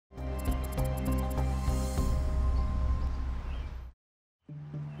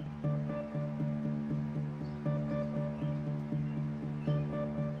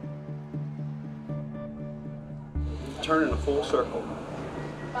turn in a full circle.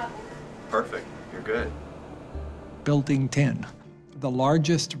 Perfect. You're good. Building 10, the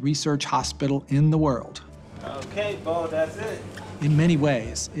largest research hospital in the world. Okay, Bo, that's it. In many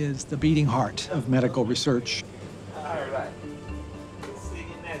ways, is the beating heart of medical research. All right. See you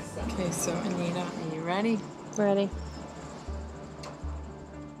next time. Okay, so Anita, are you ready? Ready.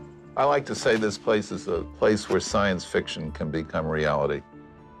 I like to say this place is a place where science fiction can become reality.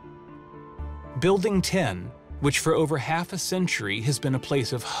 Building 10, which for over half a century has been a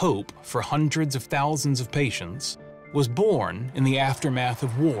place of hope for hundreds of thousands of patients, was born in the aftermath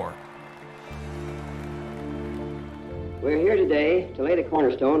of war. We're here today to lay the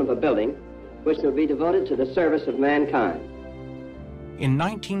cornerstone of a building which will be devoted to the service of mankind. In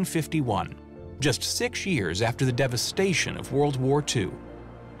 1951, just 6 years after the devastation of World War II,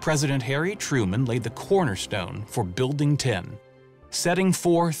 President Harry Truman laid the cornerstone for Building 10, setting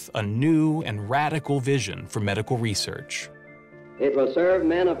forth a new and radical vision for medical research. It will serve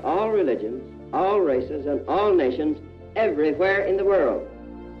men of all religions, all races, and all nations everywhere in the world.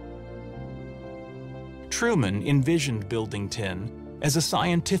 Truman envisioned Building 10 as a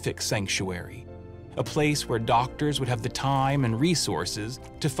scientific sanctuary, a place where doctors would have the time and resources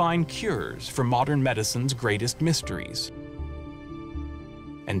to find cures for modern medicine's greatest mysteries.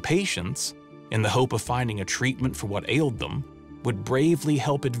 And patients, in the hope of finding a treatment for what ailed them, would bravely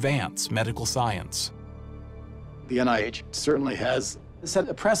help advance medical science. The NIH certainly has set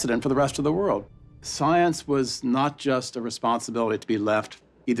a precedent for the rest of the world. Science was not just a responsibility to be left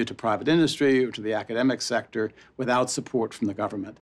either to private industry or to the academic sector without support from the government.